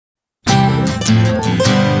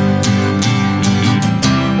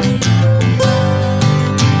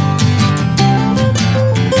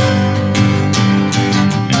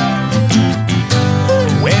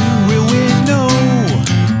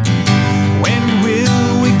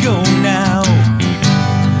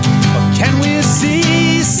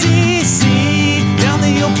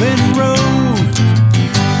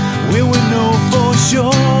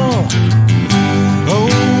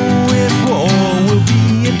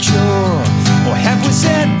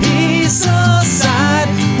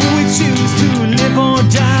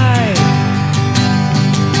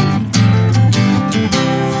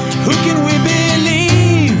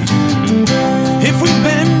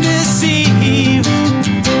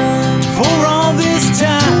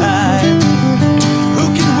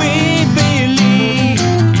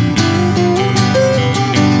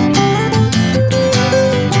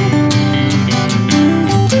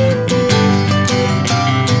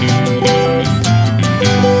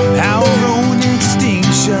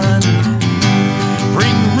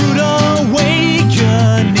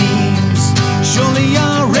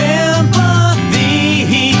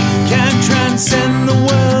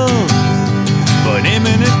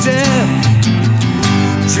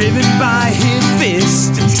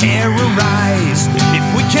terrorized. If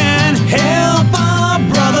we can't help our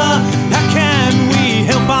brother, how can we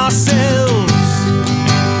help ourselves?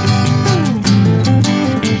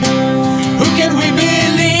 Who can we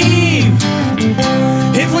believe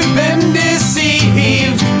if we've been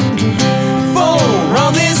deceived for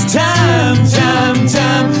all this time?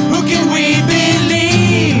 Who can we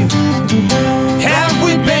believe? Have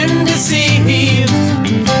we been deceived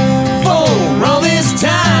for all this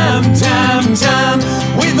time?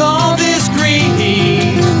 With all this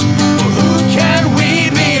greed, who can we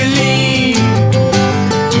believe?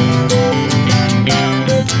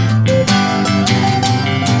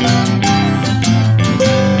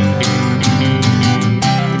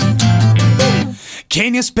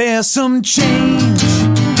 Can you spare some change?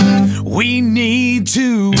 We need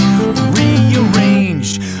to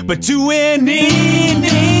rearrange, but do we need